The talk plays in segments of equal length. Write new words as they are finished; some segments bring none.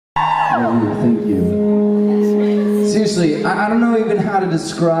of you. Thank you. Seriously, I don't know even how to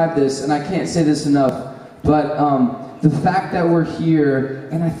describe this, and I can't say this enough, but the fact that we're here,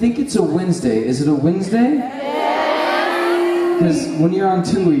 and I think it's a Wednesday. Is it a Wednesday? Because when you're on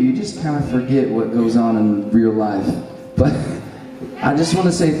tour, you just kind of forget what goes on in real life. But I just want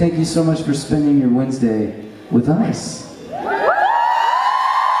to say thank you so much for spending your Wednesday with us.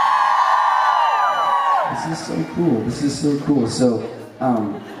 This is so cool. This is so cool. So,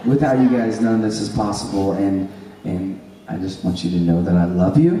 without you guys, none of this is possible, and I just want you to know that I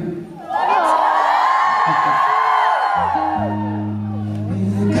love you.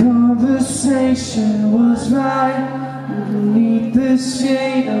 The conversation was right underneath the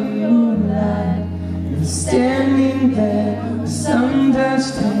shade of moonlight. You're standing there with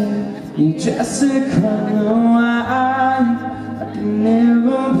sun-touched hair. You dress a color wine. Like an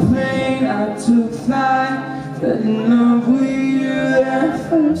aeroplane, I took flight. Fell in love with you that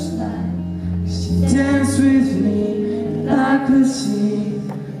first night. She danced with me, and I could see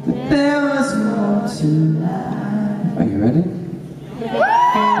that there was more to life. Are you ready?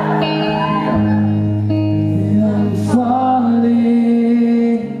 I'm falling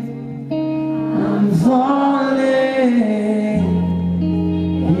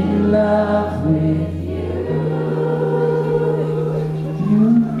in love with you.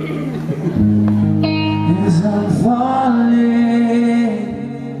 As I'm falling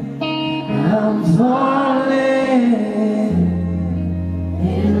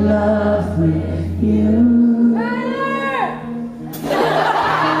in love with you.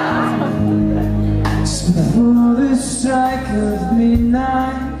 Just before the strike of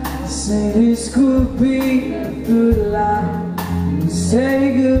midnight, say this could be a good life. And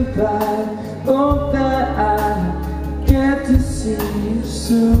say goodbye. Hope that I get to see you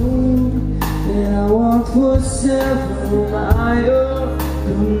soon. And I walked for several miles,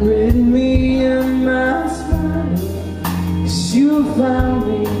 couldn't rid me of my smile. 'Cause you found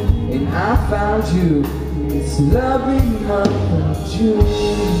me and I found you. It's a lovely month of June.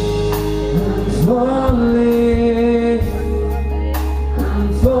 I'm falling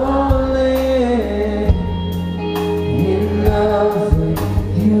in love with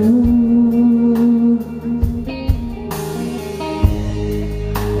you.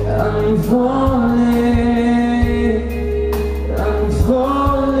 I'm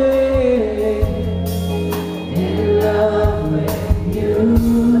falling in love with you.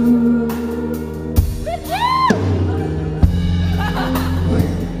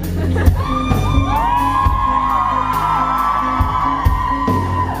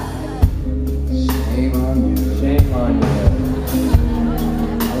 Shame on you.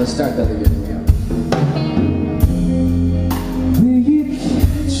 Let's start that again. Will you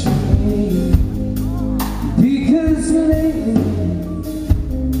catch me? Because lately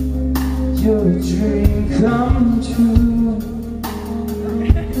you're a dream come true.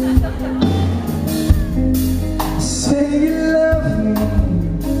 Say you love me,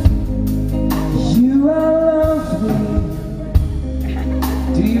 you are lovely.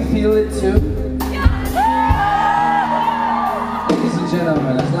 Do you feel it too? Ladies and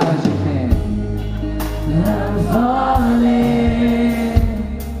gentlemen, as loud as you can. I'm falling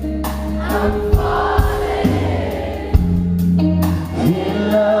in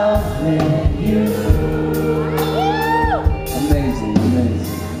love with you. Amazing,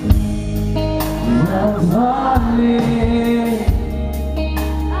 amazing. I'm falling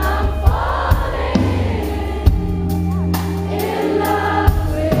in love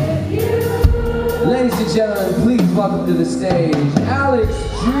with you. Ladies and gentlemen, please welcome to the stage, Alex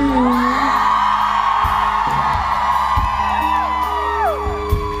Drew.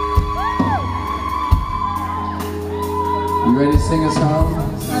 You ready to sing us home?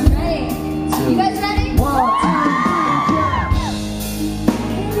 I'm ready. You guys ready? 1, 2, 3.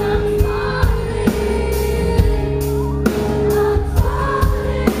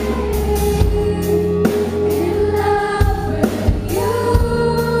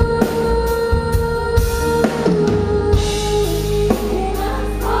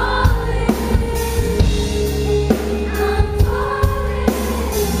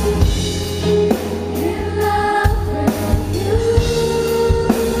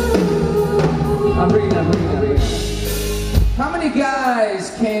 How many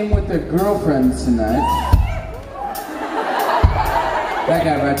guys came with their girlfriends tonight? That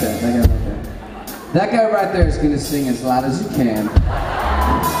guy right there, that guy right there. That guy right there is gonna sing as loud as you can.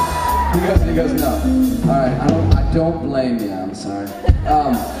 He goes, no. Alright, I don't blame you, I'm sorry.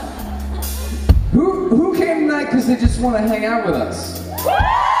 Who came tonight because they just want to hang out with us?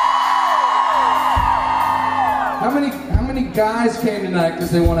 How many guys came tonight because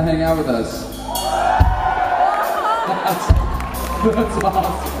they want to hang out with us? That's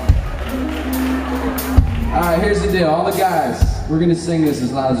awesome. All right, here's the deal. All the guys, we're gonna sing this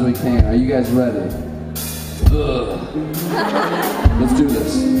as loud as we can. Are you guys ready? Let's do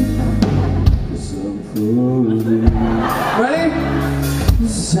this. Ready?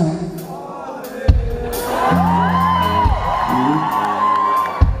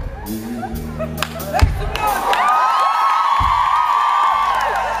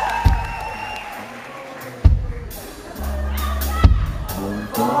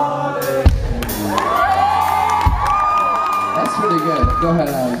 That's pretty good. Go ahead,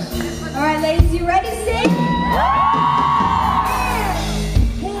 Alex. All right, ladies, you ready to sing?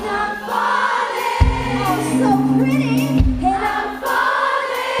 And I'm falling. Oh, so pretty. And I'm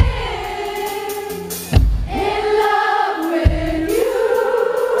falling in love with you.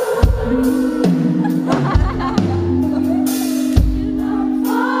 And I'm falling. And I'm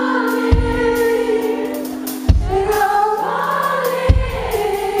falling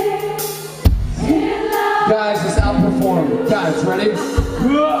in love. Guys, let's outperform. Guys, ready?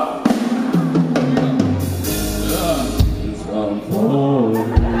 Go!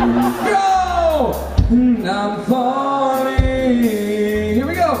 I'm falling. Here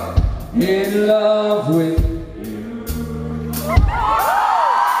we go. In love with you.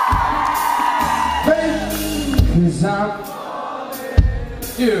 Ready? 'Cause I'm,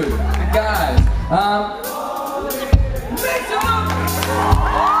 dude, the guys,